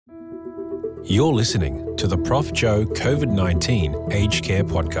You're listening to the Prof. Joe COVID-19 Aged Care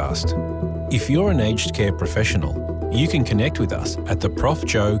Podcast. If you're an aged care professional, you can connect with us at the Prof.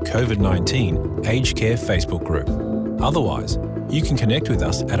 Joe COVID-19 Aged Care Facebook group. Otherwise, you can connect with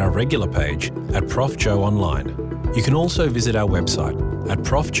us at our regular page at Prof. Joe Online. You can also visit our website at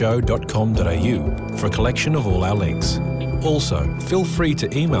profjoe.com.au for a collection of all our links. Also, feel free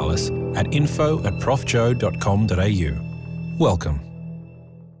to email us at info@profjoe.com.au. Welcome.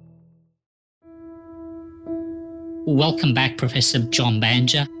 Welcome back, Professor John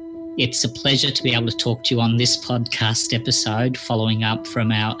Banja. It's a pleasure to be able to talk to you on this podcast episode following up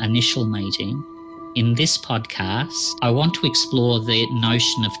from our initial meeting. In this podcast, I want to explore the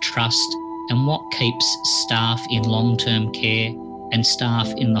notion of trust and what keeps staff in long-term care and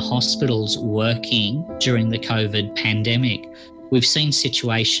staff in the hospitals working during the COVID pandemic. We've seen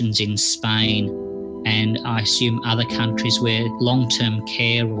situations in Spain and I assume other countries where long-term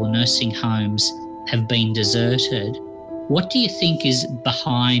care or nursing homes have been deserted. What do you think is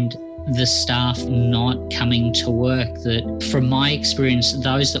behind the staff not coming to work? That, from my experience,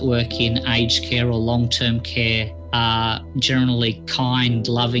 those that work in aged care or long-term care are generally kind,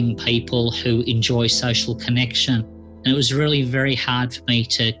 loving people who enjoy social connection. And it was really very hard for me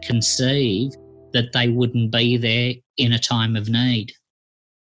to conceive that they wouldn't be there in a time of need.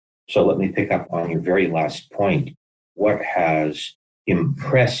 So let me pick up on your very last point. What has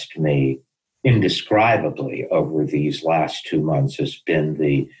impressed me indescribably over these last 2 months has been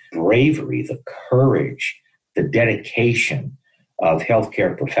the bravery, the courage, the dedication of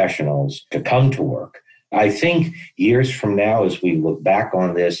healthcare professionals to come to work. I think years from now, as we look back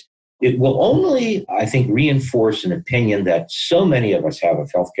on this, it will only, I think, reinforce an opinion that so many of us have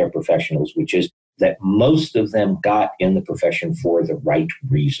of healthcare professionals, which is that most of them got in the profession for the right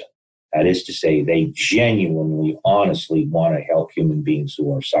reason. That is to say, they genuinely, honestly want to help human beings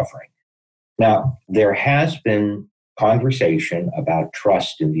who are suffering. Now, there has been conversation about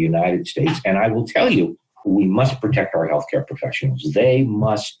trust in the United States, and I will tell you, we must protect our healthcare professionals. They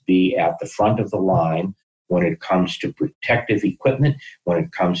must be at the front of the line when it comes to protective equipment, when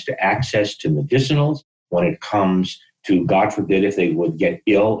it comes to access to medicinals, when it comes to, God forbid, if they would get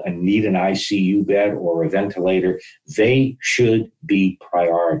ill and need an ICU bed or a ventilator, they should be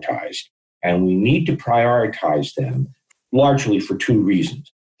prioritized. And we need to prioritize them largely for two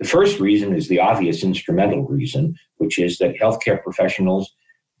reasons. The first reason is the obvious instrumental reason, which is that healthcare professionals,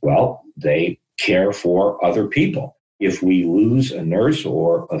 well, they care for other people. If we lose a nurse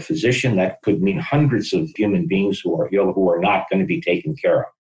or a physician, that could mean hundreds of human beings who are ill, who are not going to be taken care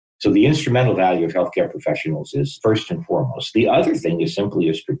of. So the instrumental value of healthcare professionals is first and foremost. The other thing is simply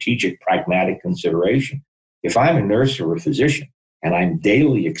a strategic, pragmatic consideration. If I'm a nurse or a physician and I'm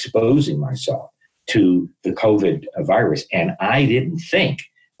daily exposing myself to the COVID virus, and I didn't think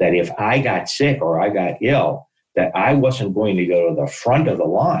that if I got sick or I got ill, that I wasn't going to go to the front of the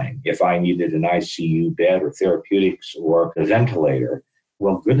line if I needed an ICU bed or therapeutics or a ventilator,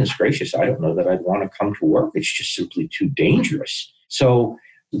 well, goodness gracious, I don't know that I'd want to come to work. It's just simply too dangerous. So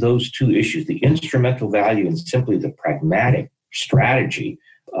those two issues, the instrumental value and simply the pragmatic strategy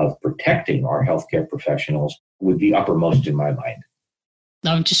of protecting our healthcare professionals, would be uppermost in my mind.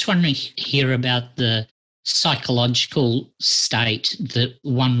 I'm just wondering here about the psychological state that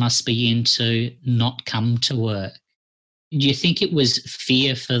one must be in to not come to work. Do you think it was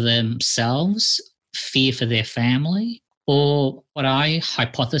fear for themselves, fear for their family? Or what I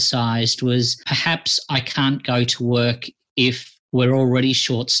hypothesized was perhaps I can't go to work if we're already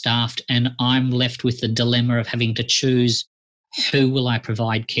short-staffed and I'm left with the dilemma of having to choose who will I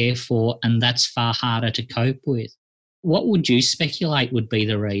provide care for, and that's far harder to cope with. What would you speculate would be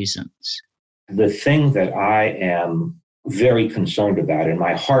the reasons? The thing that I am very concerned about, and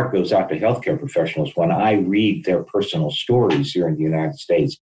my heart goes out to healthcare professionals when I read their personal stories here in the United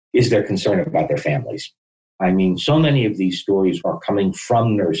States, is their concern about their families. I mean, so many of these stories are coming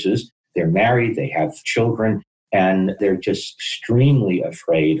from nurses. They're married, they have children, and they're just extremely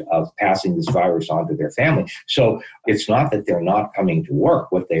afraid of passing this virus on to their family. So it's not that they're not coming to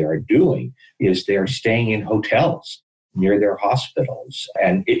work. What they are doing is they're staying in hotels near their hospitals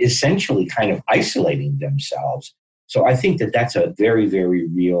and essentially kind of isolating themselves. So I think that that's a very, very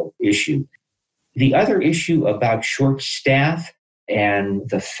real issue. The other issue about short staff and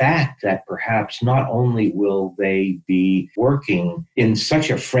the fact that perhaps not only will they be working in such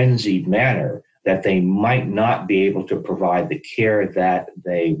a frenzied manner that they might not be able to provide the care that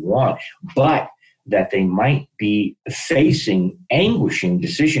they want, but that they might be facing anguishing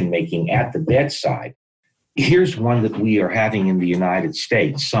decision-making at the bedside. Here's one that we are having in the United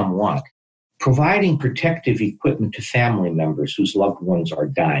States somewhat. Providing protective equipment to family members whose loved ones are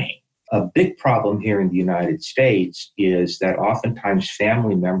dying. A big problem here in the United States is that oftentimes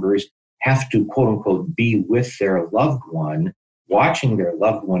family members have to, quote unquote, be with their loved one, watching their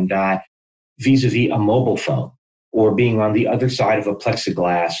loved one die vis-a-vis a mobile phone or being on the other side of a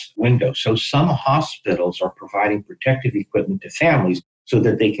plexiglass window. So some hospitals are providing protective equipment to families so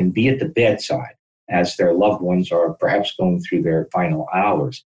that they can be at the bedside as their loved ones are perhaps going through their final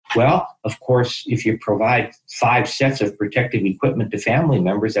hours. Well, of course, if you provide 5 sets of protective equipment to family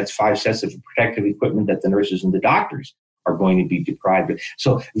members, that's 5 sets of protective equipment that the nurses and the doctors are going to be deprived of.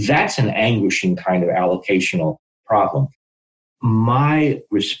 So that's an anguishing kind of allocational problem. My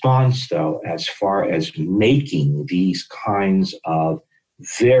response, though, as far as making these kinds of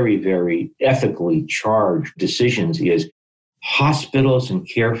very, very ethically charged decisions is hospitals and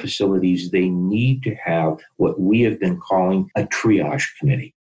care facilities, they need to have what we have been calling a triage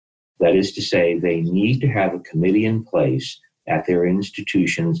committee. That is to say, they need to have a committee in place at their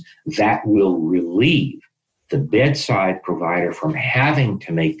institutions that will relieve the bedside provider from having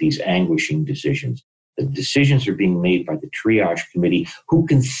to make these anguishing decisions. The decisions are being made by the triage committee who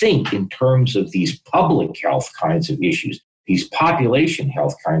can think in terms of these public health kinds of issues, these population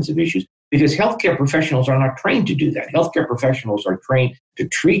health kinds of issues, because healthcare professionals are not trained to do that. Healthcare professionals are trained to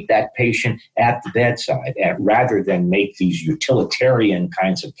treat that patient at the bedside rather than make these utilitarian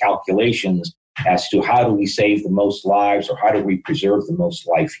kinds of calculations as to how do we save the most lives or how do we preserve the most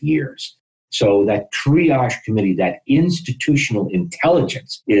life years. So that triage committee, that institutional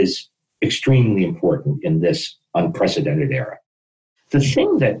intelligence is extremely important in this unprecedented era. The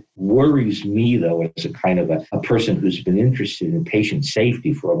thing that worries me, though, as a kind of a person who's been interested in patient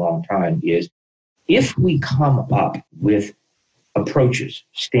safety for a long time is if we come up with approaches,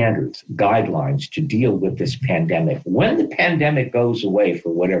 standards, guidelines to deal with this pandemic, when the pandemic goes away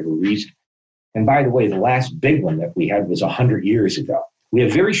for whatever reason, and by the way, the last big one that we had was 100 years ago. We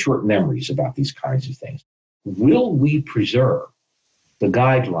have very short memories about these kinds of things. Will we preserve the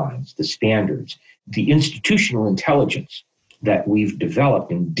guidelines, the standards, the institutional intelligence that we've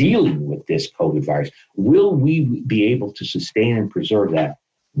developed in dealing with this COVID virus? Will we be able to sustain and preserve that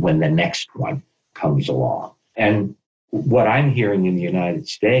when the next one comes along? And what I'm hearing in the United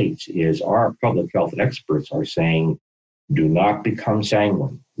States is our public health experts are saying, do not become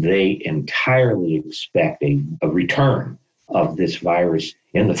sanguine. They entirely expect a return of this virus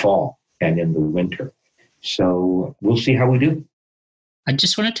in the fall and in the winter. So we'll see how we do. I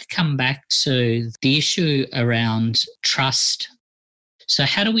just wanted to come back to the issue around trust. So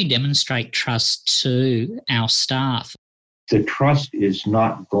how do we demonstrate trust to our staff? The trust is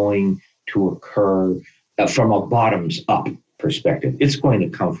not going to occur from a bottoms-up perspective. It's going to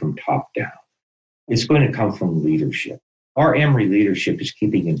come from top down. It's going to come from leadership. Our Emory leadership is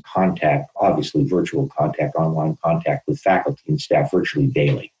keeping in contact, obviously virtual contact, online contact with faculty and staff virtually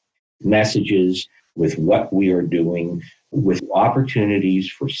daily. Messages with what we are doing, with opportunities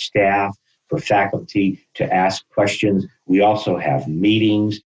for staff, for faculty to ask questions. We also have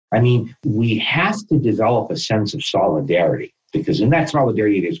meetings. I mean, we have to develop a sense of solidarity because in that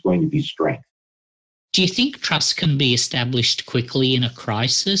solidarity, there's going to be strength. Do you think trust can be established quickly in a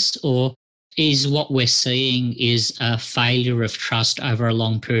crisis, or is what we're seeing is a failure of trust over a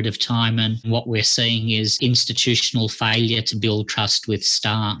long period of time, and what we're seeing is institutional failure to build trust with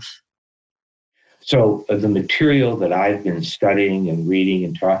staff? So the material that I've been studying and reading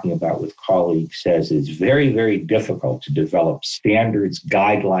and talking about with colleagues says it's very, very difficult to develop standards,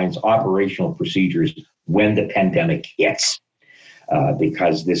 guidelines, operational procedures when the pandemic hits.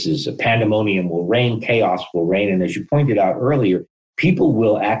 Because this is a pandemonium will reign, chaos will reign. And as you pointed out earlier, people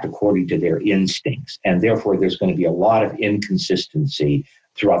will act according to their instincts. And therefore, there's going to be a lot of inconsistency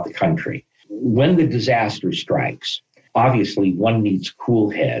throughout the country. When the disaster strikes, obviously one needs cool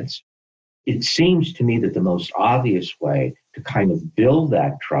heads. It seems to me that the most obvious way to kind of build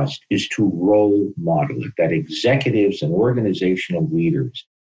that trust is to role model it, that executives and organizational leaders,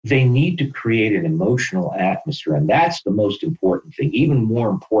 they need to create an emotional atmosphere. And that's the most important thing, even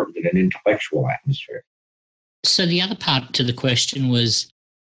more important than an intellectual atmosphere. So the other part to the question was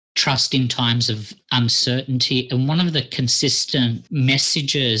trust in times of uncertainty. And one of the consistent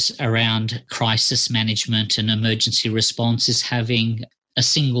messages around crisis management and emergency response is having a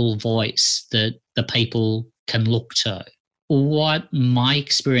single voice that the people can look to. What my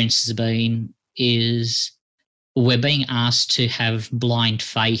experience has been is we're being asked to have blind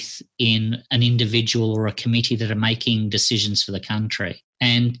faith in an individual or a committee that are making decisions for the country.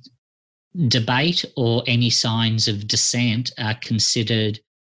 And debate or any signs of dissent are considered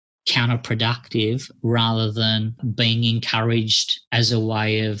counterproductive rather than being encouraged as a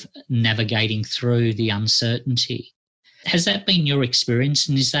way of navigating through the uncertainty. Has that been your experience,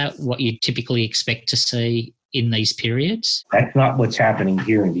 and is that what you typically expect to see in these periods? That's not what's happening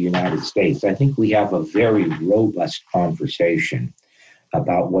here in the United States. I think we have a very robust conversation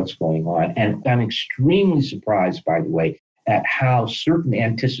about what's going on. And I'm extremely surprised, by the way, at how certain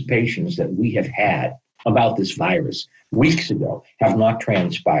anticipations that we have had about this virus weeks ago have not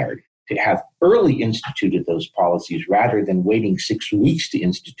transpired. To have early instituted those policies rather than waiting 6 weeks to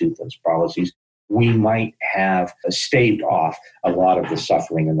institute those policies, we might have staved off a lot of the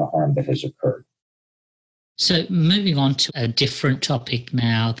suffering and the harm that has occurred. So moving on to a different topic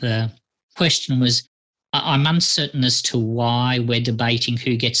now, the question was, I'm uncertain as to why we're debating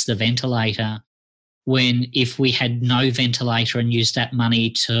who gets the ventilator when if we had no ventilator and used that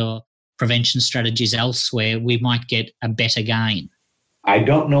money to prevention strategies elsewhere, we might get a better gain. I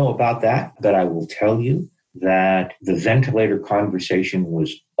don't know about that, but I will tell you that the ventilator conversation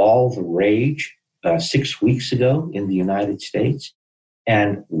was all the rage 6 weeks ago in the United States.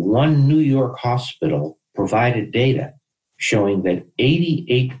 And one New York hospital provided data showing that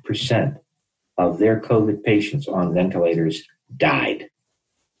 88% of their COVID patients on ventilators died.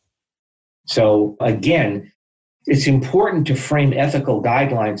 So again, it's important to frame ethical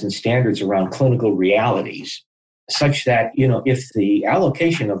guidelines and standards around clinical realities such that, if the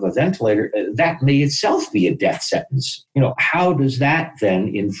allocation of a ventilator, that may itself be a death sentence. How does that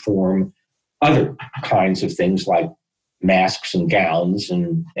then inform other kinds of things like masks and gowns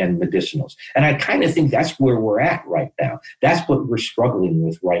and medicinals? And I kind of think that's where we're at right now. That's what we're struggling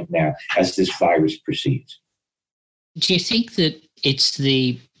with right now as this virus proceeds. Do you think that it's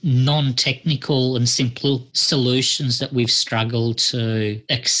the non-technical and simple solutions that we've struggled to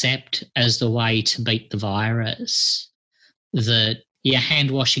accept as the way to beat the virus? That, hand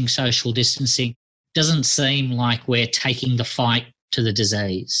washing, social distancing doesn't seem like we're taking the fight to the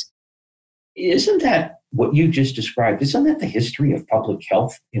disease. Isn't that what you just described? Isn't that the history of public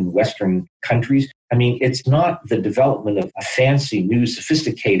health in Western countries? I mean, it's not the development of a fancy, new,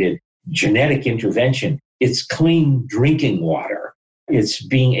 sophisticated genetic intervention. It's clean drinking water. It's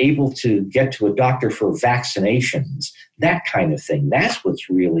being able to get to a doctor for vaccinations, that kind of thing. That's what's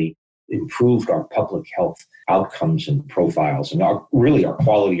really improved our public health outcomes and profiles and our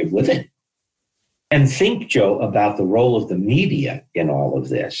quality of living. And think, Joe, about the role of the media in all of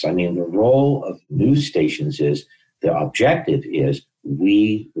this. I mean, the role of news stations is, the objective is,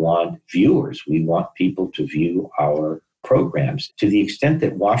 we want viewers. We want people to view our programs. To the extent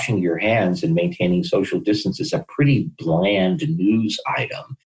that washing your hands and maintaining social distance is a pretty bland news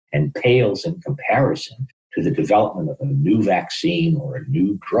item and pales in comparison to the development of a new vaccine or a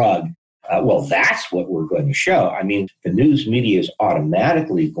new drug, well, that's what we're going to show. I mean, the news media is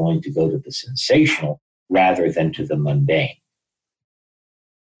automatically going to go to the sensational rather than to the mundane.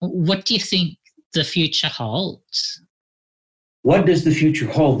 What do you think the future holds? What does the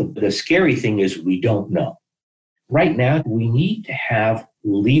future hold? The scary thing is we don't know. Right now, we need to have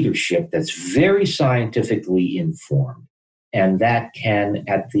leadership that's very scientifically informed, and that can,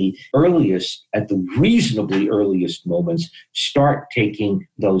 at the reasonably earliest moments, start taking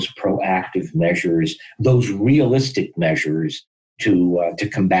those proactive measures, those realistic measures to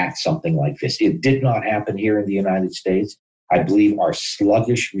combat something like this. It did not happen here in the United States. I believe our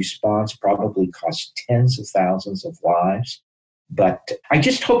sluggish response probably cost tens of thousands of lives. But I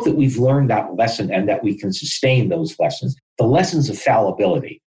just hope that we've learned that lesson and that we can sustain those lessons, the lessons of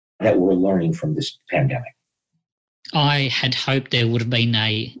fallibility that we're learning from this pandemic. I had hoped there would have been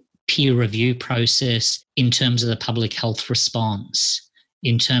a peer review process in terms of the public health response,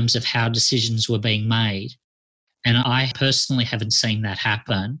 in terms of how decisions were being made. And I personally haven't seen that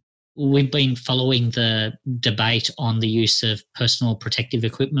happen. We've been following the debate on the use of personal protective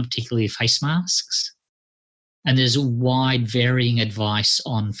equipment, particularly face masks. And there's wide varying advice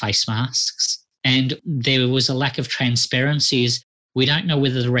on face masks. And there was a lack of transparency. We don't know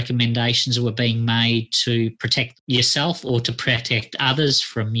whether the recommendations were being made to protect yourself or to protect others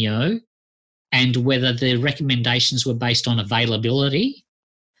from you, and whether the recommendations were based on availability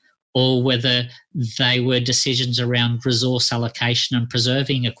or whether they were decisions around resource allocation and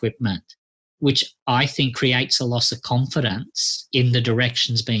preserving equipment, which I think creates a loss of confidence in the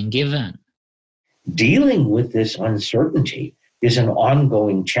directions being given. Dealing with this uncertainty is an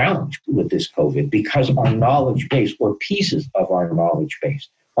ongoing challenge with this COVID because our knowledge base, or pieces of our knowledge base,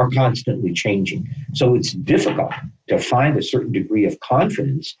 are constantly changing. So it's difficult to find a certain degree of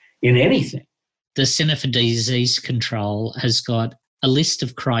confidence in anything. The Centre for Disease Control has got a list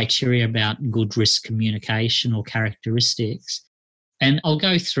of criteria about good risk communication or characteristics. And I'll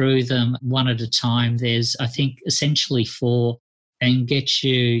go through them one at a time. There's, I think, essentially 4, and get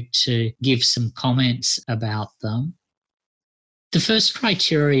you to give some comments about them. The first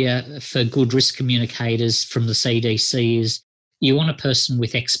criteria for good risk communicators from the CDC is you want a person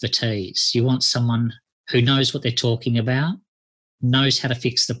with expertise. You want someone who knows what they're talking about, knows how to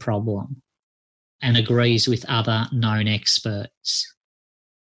fix the problem, and agrees with other known experts.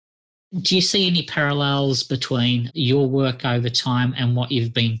 Do you see any parallels between your work over time and what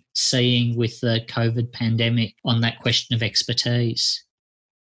you've been seeing with the COVID pandemic on that question of expertise?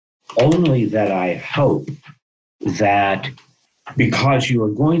 Only that I hope that because you are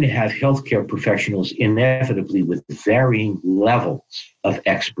going to have healthcare professionals inevitably with varying levels of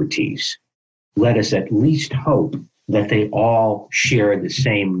expertise, let us at least hope that they all share the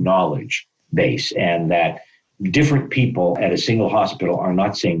same knowledge base and that different people at a single hospital are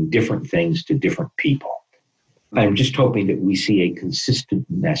not saying different things to different people. I'm just hoping that we see a consistent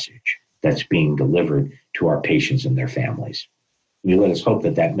message that's being delivered to our patients and their families. Let us hope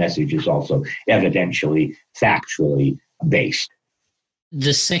that that message is also evidentially, factually based.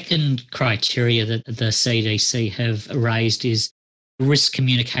 The second criteria that the CDC have raised is risk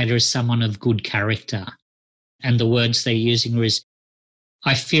communicator is someone of good character. And the words they're using is,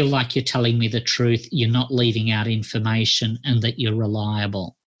 I feel like you're telling me the truth, you're not leaving out information, and that you're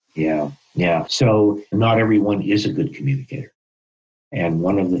reliable. Yeah. So not everyone is a good communicator. And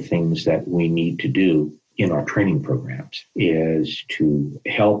one of the things that we need to do in our training programs is to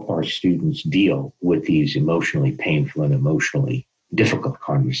help our students deal with these emotionally painful and emotionally difficult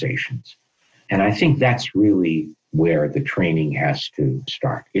conversations. And I think that's really where the training has to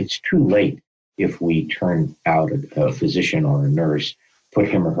start. It's too late if we turn out a physician or a nurse, put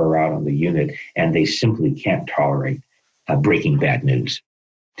him or her out on the unit, and they simply can't tolerate breaking bad news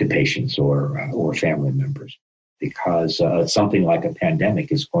to patients or family members, because something like a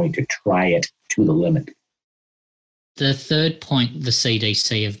pandemic is going to try it to the limit. The third point the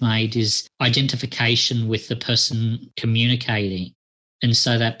CDC have made is identification with the person communicating. And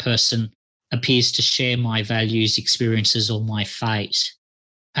so that person appears to share my values, experiences, or my fate.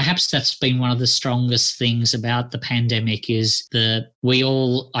 Perhaps that's been one of the strongest things about the pandemic is that we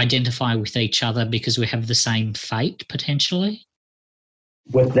all identify with each other because we have the same fate, potentially.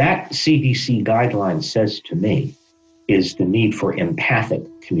 What that CDC guideline says to me is the need for empathic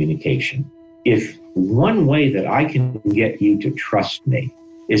communication. If one way that I can get you to trust me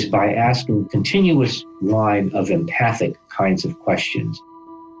is by asking a continuous line of empathic kinds of questions,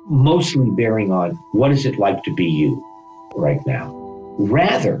 mostly bearing on what is it like to be you right now,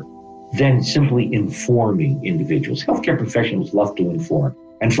 rather than simply informing individuals. Healthcare professionals love to inform,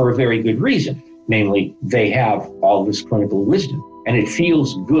 and for a very good reason. Namely, they have all this clinical wisdom, and it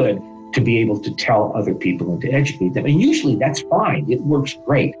feels good to be able to tell other people and to educate them. And usually that's fine. It works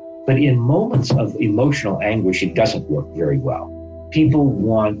great. But in moments of emotional anguish, it doesn't work very well. People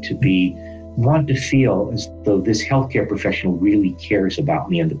want to feel as though this healthcare professional really cares about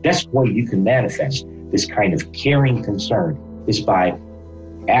me. And the best way you can manifest this kind of caring concern is by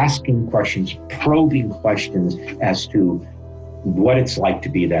asking questions, probing questions as to what it's like to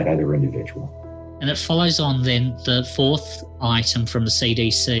be that other individual. And it follows on then, the fourth item from the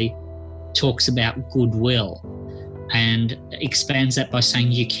CDC talks about goodwill and expands that by saying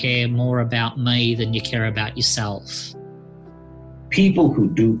you care more about me than you care about yourself. People who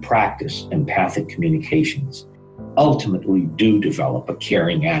do practice empathic communications ultimately do develop a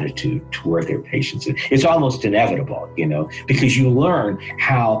caring attitude toward their patients. It's almost inevitable, because you learn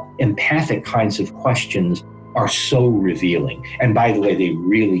how empathic kinds of questions are so revealing. And by the way, they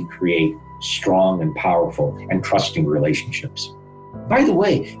really create strong and powerful and trusting relationships. By the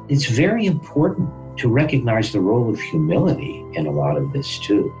way, it's very important to recognize the role of humility in a lot of this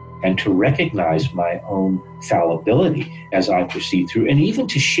too, and to recognize my own fallibility as I proceed through, and even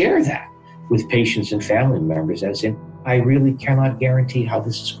to share that with patients and family members, as in, I really cannot guarantee how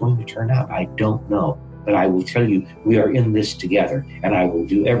this is going to turn out. I don't know, but I will tell you, we are in this together, and I will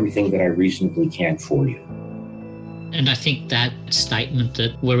do everything that I reasonably can for you. And I think that statement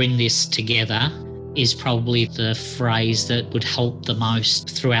that we're in this together is probably the phrase that would help the most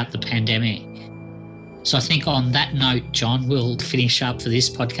throughout the pandemic. So I think on that note, John, we'll finish up for this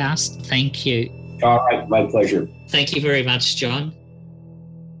podcast. Thank you. All right, my pleasure. Thank you very much, John.